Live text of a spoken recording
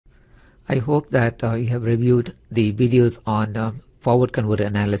I hope that you have reviewed the videos on forward converter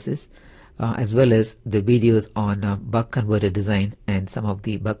analysis as well as the videos on buck converter design and some of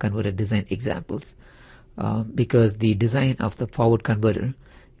the buck converter design examples, because the design of the forward converter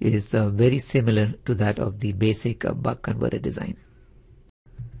is very similar to that of the basic buck converter design.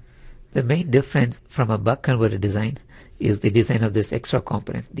 The main difference from a buck converter design is the design of this extra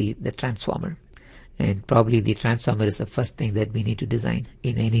component, the transformer. And probably the transformer is the first thing that we need to design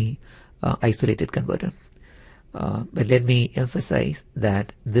in any isolated converter. But let me emphasize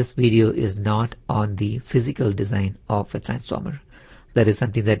that this video is not on the physical design of a transformer. That is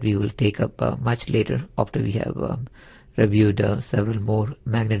something that we will take up much later after we have reviewed several more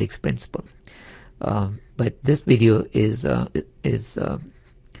magnetics principles. But this video is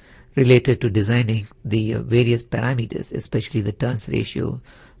related to designing the various parameters, especially the turns ratio,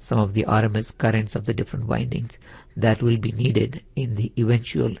 some of the RMS currents of the different windings that will be needed in the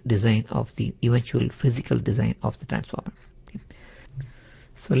eventual design of the eventual physical design of the transformer. Okay.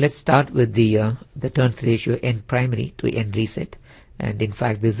 So let's start with the turns ratio N primary to N reset. And in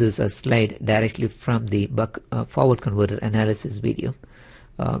fact, this is a slide directly from the buck forward converter analysis video,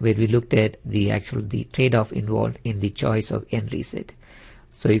 where we looked at the trade-off involved in the choice of N reset.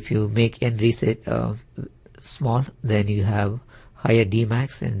 So if you make N reset small, then you have higher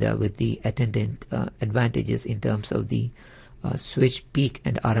Dmax and with the attendant advantages in terms of the switch peak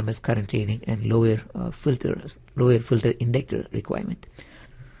and RMS current rating and lower filter inductor requirement.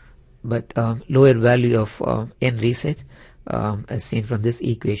 But lower value of N reset, as seen from this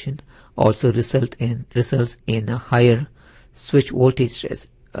equation, also results in a higher switch voltage stress,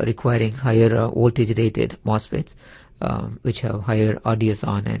 requiring higher voltage rated MOSFETs, which have higher RDS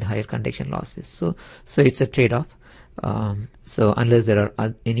on and higher conduction losses. So it's a trade-off. So unless there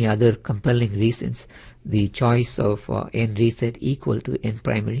are any other compelling reasons, the choice of N reset equal to N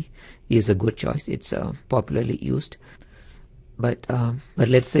primary is a good choice. It's popularly used. But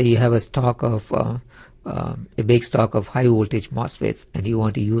let's say you have a stock of a big stock of high voltage MOSFETs and you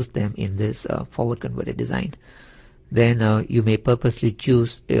want to use them in this forward converter design. Then you may purposely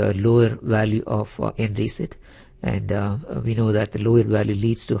choose a lower value of N reset. And we know that the lower value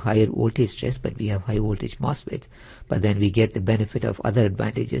leads to higher voltage stress, but we have high voltage MOSFETs. But then we get the benefit of other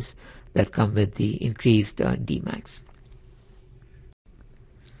advantages that come with the increased Dmax.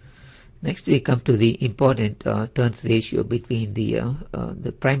 Next, we come to the important turns ratio between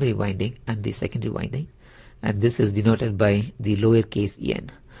the primary winding and the secondary winding. And this is denoted by the lowercase n.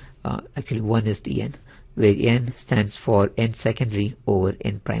 Actually, 1:n, where n stands for N secondary over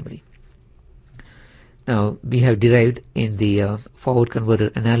N primary. Now, we have derived in the forward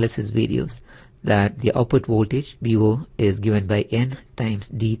converter analysis videos that the output voltage VO is given by N times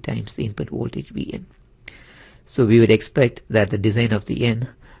D times the input voltage Vn. So we would expect that the design of the N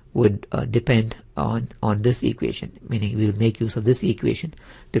would depend on this equation, meaning we will make use of this equation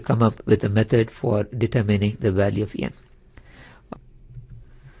to come up with a method for determining the value of N.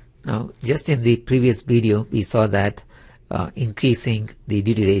 Now, just in the previous video, we saw that increasing the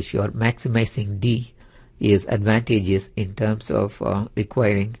duty ratio or maximizing D is advantageous in terms of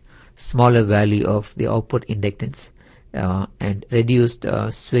requiring smaller value of the output inductance and reduced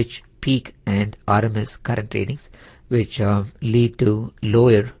switch peak and RMS current ratings, which lead to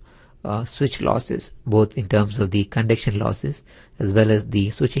lower switch losses, both in terms of the conduction losses as well as the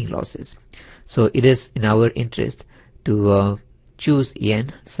switching losses. So it is in our interest to choose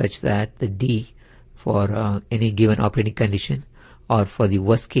N such that the D for any given operating condition or for the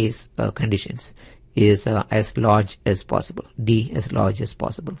worst case conditions is as large as possible, D as large as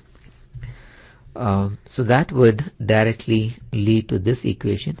possible. So that would directly lead to this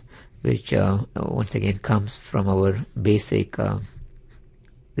equation, which once again comes from our basic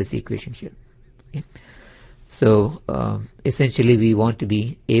this equation here. Okay. So essentially we want to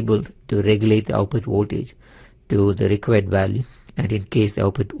be able to regulate the output voltage to the required value, and in case the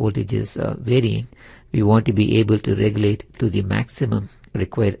output voltage is varying, we want to be able to regulate to the maximum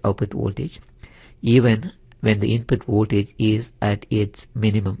required output voltage even when the input voltage is at its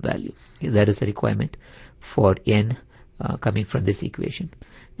minimum value. Okay, that is a requirement for N coming from this equation.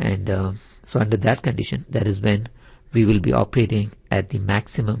 And so under that condition, that is when we will be operating at the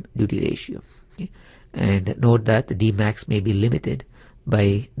maximum duty ratio. Okay. And note that the Dmax may be limited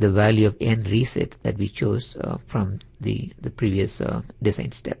by the value of N reset that we chose from the previous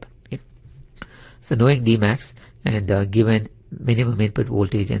design step. Okay. So knowing Dmax and given minimum input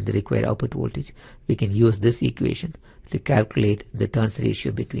voltage and the required output voltage, we can use this equation to calculate the turns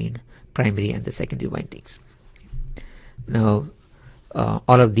ratio between primary and the secondary windings. Now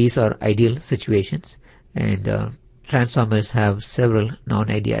all of these are ideal situations, and transformers have several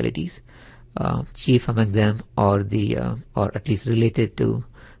non-idealities. Chief among them are the, or at least related to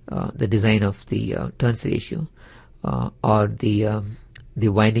the design of the turns ratio, or the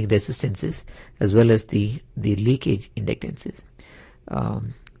winding resistances, as well as the leakage inductances.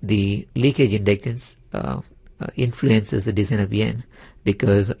 The leakage inductance influences the design of N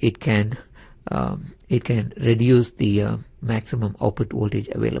because it can reduce the maximum output voltage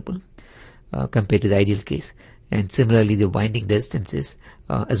available compared to the ideal case. And similarly, the winding resistances,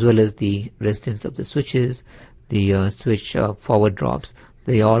 as well as the resistance of the switches, the switch forward drops,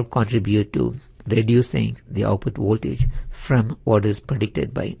 they all contribute to reducing the output voltage from what is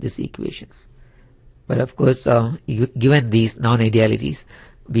predicted by this equation. But of course, given these non-idealities,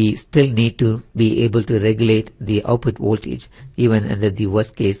 we still need to be able to regulate the output voltage even under the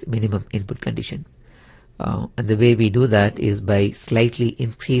worst case minimum input condition. And the way we do that is by slightly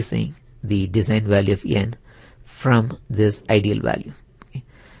increasing the design value of N from this ideal value. Okay?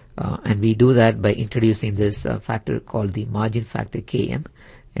 And we do that by introducing this factor called the margin factor Km,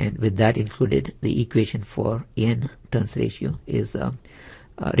 and with that included, the equation for N turns ratio is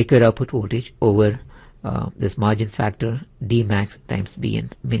required output voltage over this margin factor D max times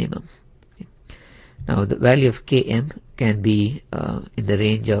Bn minimum. Okay. Now the value of Km can be in the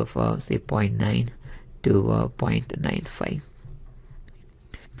range of say 0.9 to 0.95.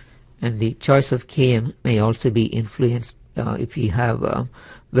 And the choice of Km may also be influenced if you have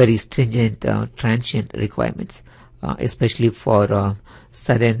very stringent transient requirements, especially for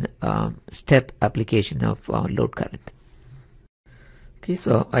sudden step application of load current. Okay,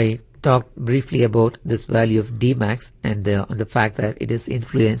 so I talked briefly about this value of D max and the fact that it is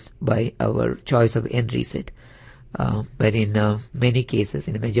influenced by our choice of N reset. But in many cases,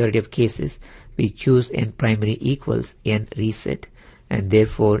 in the majority of cases, we choose N primary equals N reset, and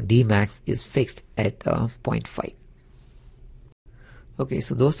therefore D max is fixed at 0.5. Okay,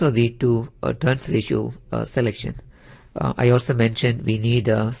 so those are the two turns ratio selection. I also mentioned we need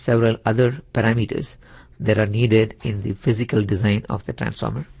several other parameters that are needed in the physical design of the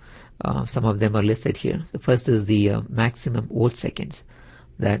transformer. Some of them are listed here. The first is the maximum volt seconds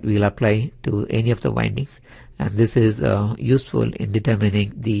that we will apply to any of the windings, and this is useful in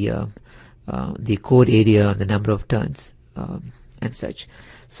determining the core area and the number of turns and such.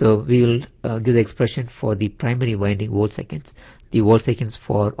 So we will give the expression for the primary winding volt seconds. The volt seconds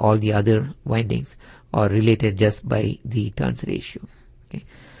for all the other windings are related just by the turns ratio. Okay.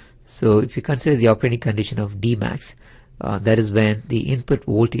 So if you consider the operating condition of D max, that is when the input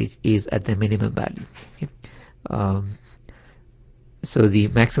voltage is at the minimum value. Okay. So the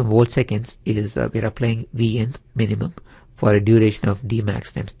maximum volt seconds is we are applying Vn minimum for a duration of D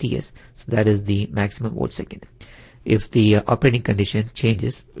max times Ts. So that is the maximum volt second. If the operating condition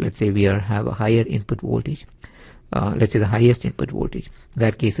changes, let's say we have a higher input voltage, let's say the highest input voltage, in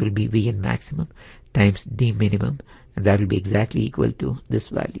that case it will be Vn maximum times D minimum, and that will be exactly equal to this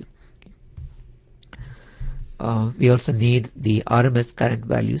value. We also need the RMS current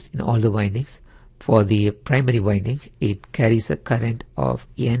values in all the windings. For the primary winding, it carries a current of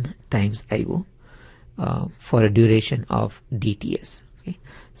N times IO for a duration of dTs. Okay.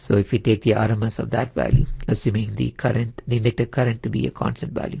 So if we take the RMS of that value, assuming the inductor current to be a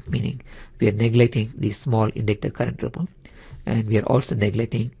constant value, meaning we are neglecting the small inductor current ripple, and we are also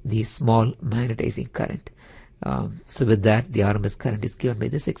neglecting the small magnetizing current. So with that, the RMS current is given by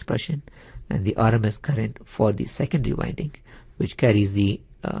this expression, and the RMS current for the secondary winding, which carries the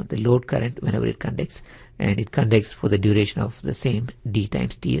load current whenever it conducts, and it conducts for the duration of the same D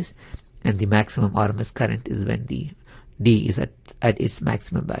times Ts, and the maximum RMS current is when the D is at its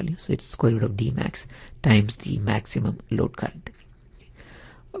maximum value. So it's square root of D max times the maximum load current.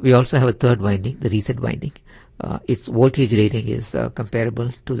 We also have a third winding, the reset winding. Its voltage rating is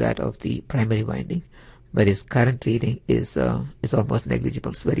comparable to that of the primary winding, but its current rating is almost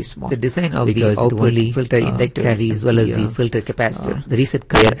negligible. It's very small. The design of the output filter inductor as well as the filter capacitor, the reset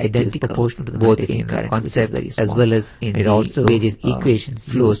current is proportional to the both in concept as well as in it also various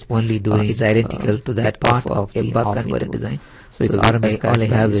equations used only during is identical to that part of a buck converter design. So its RMS current all I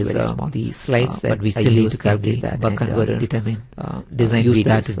have is the slides that we still need to calculate that buck converter, determine design use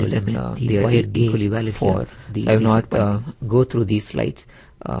that to determine the wire gauge value for the. I will not go through these slides.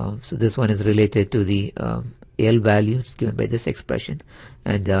 So this one is related to the L value. It's given by this expression,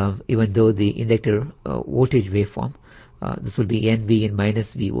 and even though the inductor voltage waveform, this will be NV in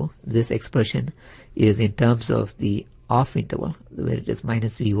minus VO. This expression is in terms of the off interval, where it is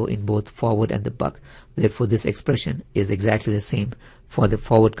minus VO in both forward and the buck. Therefore, this expression is exactly the same for the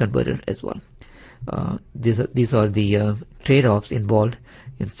forward converter as well. These are the trade-offs involved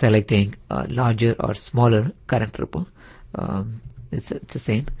in selecting a larger or smaller current ripple. It's the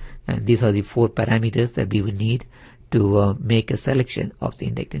same, and these are the 4 parameters that we will need to make a selection of the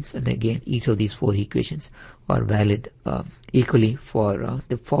inductance. And again, each of these 4 equations are valid equally for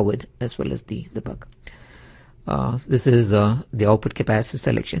the forward as well as the buck. This is the output capacitor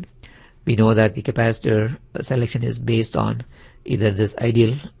selection. We know that the capacitor selection is based on either this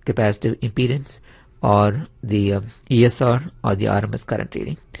ideal capacitive impedance or the ESR or the RMS current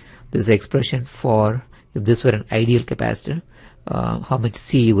rating. This is the expression for if this were an ideal capacitor, how much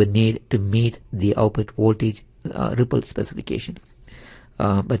C you would need to meet the output voltage ripple specification.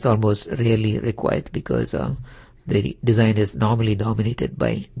 But it's almost rarely required because the design is normally dominated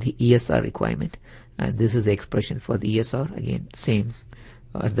by the ESR requirement, and this is the expression for the ESR, again same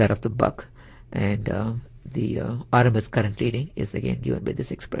as that of the buck, and the RMS current rating is again given by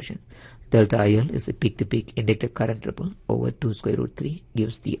this expression. Delta IL is the peak-to-peak inductor current ripple over 2 square root 3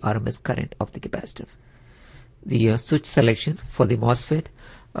 gives the RMS current of the capacitor. The switch selection for the MOSFET,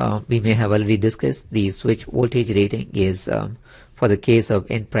 we may have already discussed. The switch voltage rating is for the case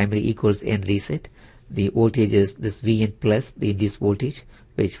of N primary equals N reset. The voltage is this Vn plus the induced voltage,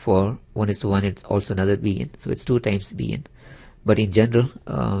 which for 1:1 it's also another Vn, so it's 2 times Vn. But in general,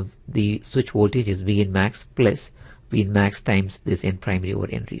 the switch voltage is Vn max plus Vn max times this N primary over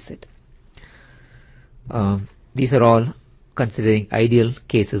N reset. These are all considering ideal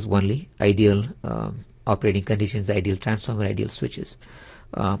cases only, ideal operating conditions, ideal transformer, ideal switches.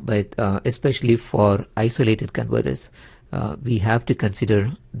 But especially for isolated converters, we have to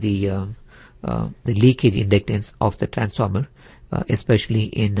consider the leakage inductance of the transformer, especially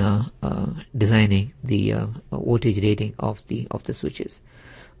in designing the voltage rating of the switches.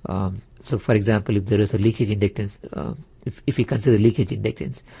 So, for example, if there is a leakage inductance, if we consider leakage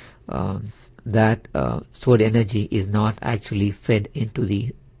inductance, that stored energy is not actually fed into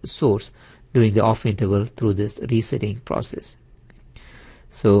the source during the off interval through this resetting process.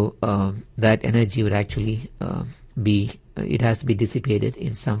 So that energy would actually it has to be dissipated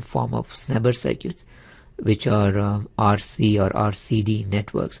in some form of snubber circuits, which are RC or RCD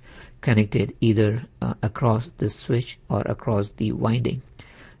networks connected either across the switch or across the winding,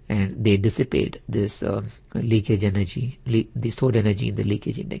 and they dissipate this leakage energy, the stored energy in the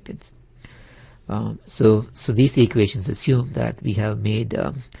leakage inductance. So these equations assume that we have made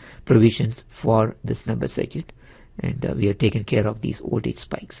provisions for this snubber circuit, and we have taken care of these voltage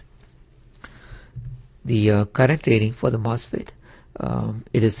spikes. The current rating for the MOSFET,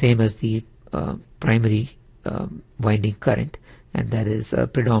 it is same as the primary winding current, and that is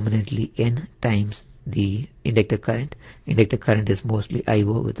predominantly N times the inductor current. Inductor current is mostly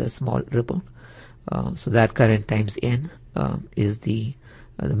IO with a small ripple, so that current times N is the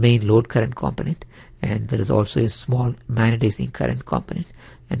main load current component, and there is also a small magnetizing current component,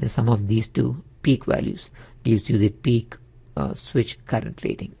 and the sum of these two peak values gives you the peak switch current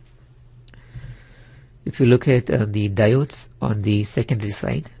rating. If you look at the diodes on the secondary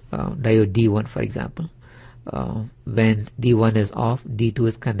side, diode D1 for example, when D1 is off, D2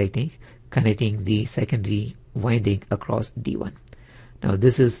 is connecting the secondary winding across D1. Now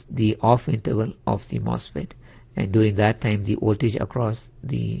this is the off interval of the MOSFET, and during that time the voltage across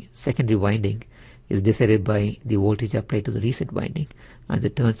the secondary winding is decided by the voltage applied to the reset winding and the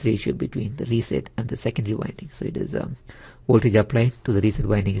turns ratio between the reset and the secondary winding. So it is voltage applied to the reset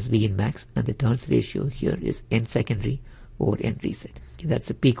winding is Vin max, and the turns ratio here is N secondary over N reset. Okay, that's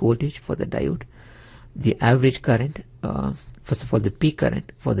the peak voltage for the diode. The average current, first of all, the peak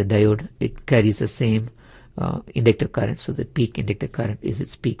current for the diode, it carries the same inductor current, so the peak inductor current is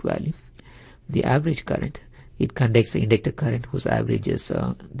its peak value. The average current, it conducts the inductor current whose average is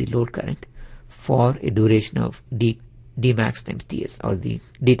the load current for a duration of d max times Ts, or the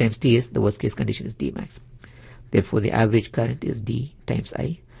d times Ts, the worst case condition is d max. Therefore the average current is d times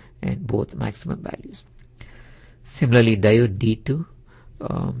I, and both maximum values. Similarly, diode D2,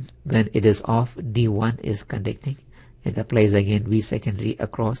 when it is off, D1 is conducting. It applies again V secondary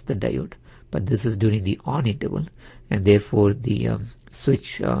across the diode, but this is during the on interval, and therefore the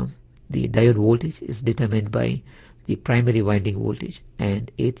switch, the diode voltage is determined by the primary winding voltage and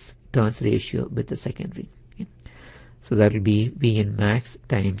its turns ratio with the secondary. Okay. So that will be Vn max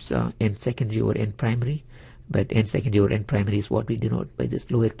times N secondary over N primary, but N secondary over N primary is what we denote by this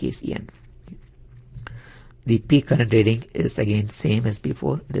lowercase n. The peak current rating is again same as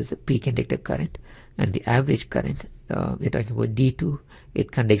before. It is the peak inductor current, and the average current, we're talking about D2,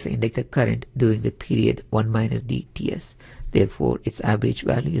 it conducts the inductor current during the period 1 minus dTs. Therefore its average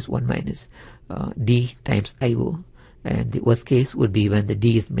value is 1 minus d times IO, And the worst case would be when the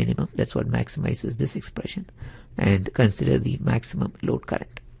D is minimum. That's what maximizes this expression. And consider the maximum load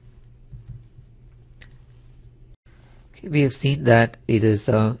current. Okay, we have seen that it is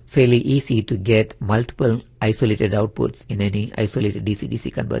fairly easy to get multiple isolated outputs in any isolated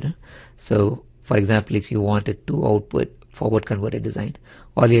DC-DC converter. So, for example, if you want a 2-output forward converter design,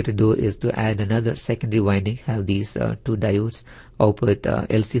 all you have to do is to add another secondary winding, have these 2 diodes, output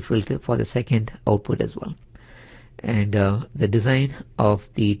LC filter for the second output as well. And the design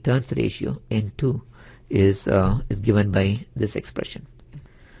of the turns ratio N2 is given by this expression.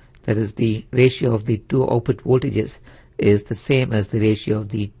 That is, the ratio of the 2 output voltages is the same as the ratio of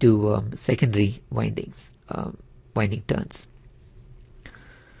the 2 secondary winding turns.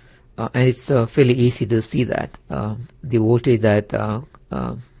 And it's fairly easy to see that the voltage that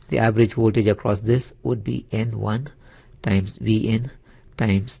the average voltage across this would be N1 times Vin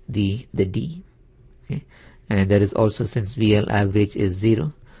times the D. Okay? And that is also, since VL average is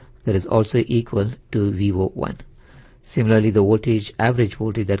 0, that is also equal to VO1. Similarly, the average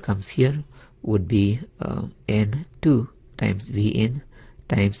voltage that comes here would be N2 times Vin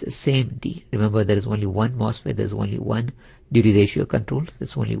times the same D. Remember, there is only one MOSFET, there is only one duty ratio control,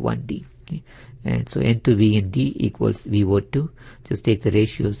 there's only one D. Okay? And so N2 Vin D equals VO2. Just take the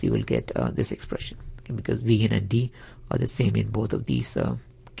ratios, you will get this expression. Okay? Because Vin and D are the same in both of these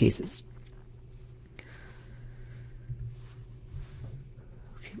cases.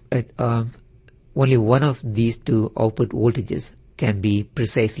 Okay. Only one of these 2 output voltages can be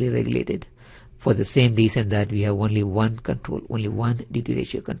precisely regulated, for the same reason that we have only one control, only one duty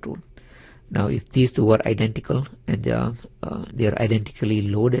ratio control. Now, if these 2 were identical and they are identically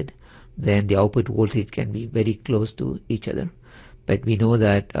loaded, then the output voltage can be very close to each other. But we know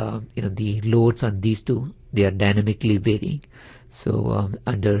that the loads on these 2, they are dynamically varying. So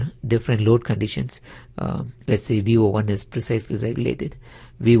under different load conditions, let's say VO1 is precisely regulated,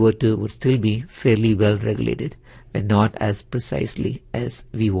 VO2 would still be fairly well regulated, but not as precisely as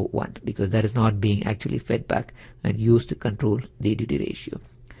VO1, because that is not being actually fed back and used to control the duty ratio.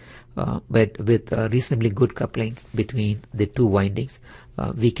 But with reasonably good coupling between the 2 windings,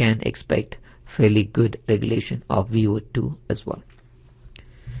 we can expect fairly good regulation of VO2 as well.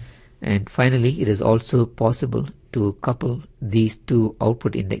 And finally, it is also possible to couple these 2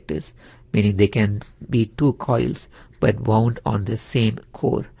 output inductors, meaning they can be 2 coils but wound on the same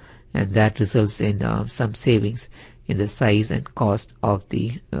core, and that results in some savings in the size and cost of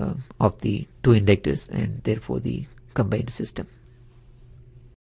the 2 inductors, and therefore the combined system.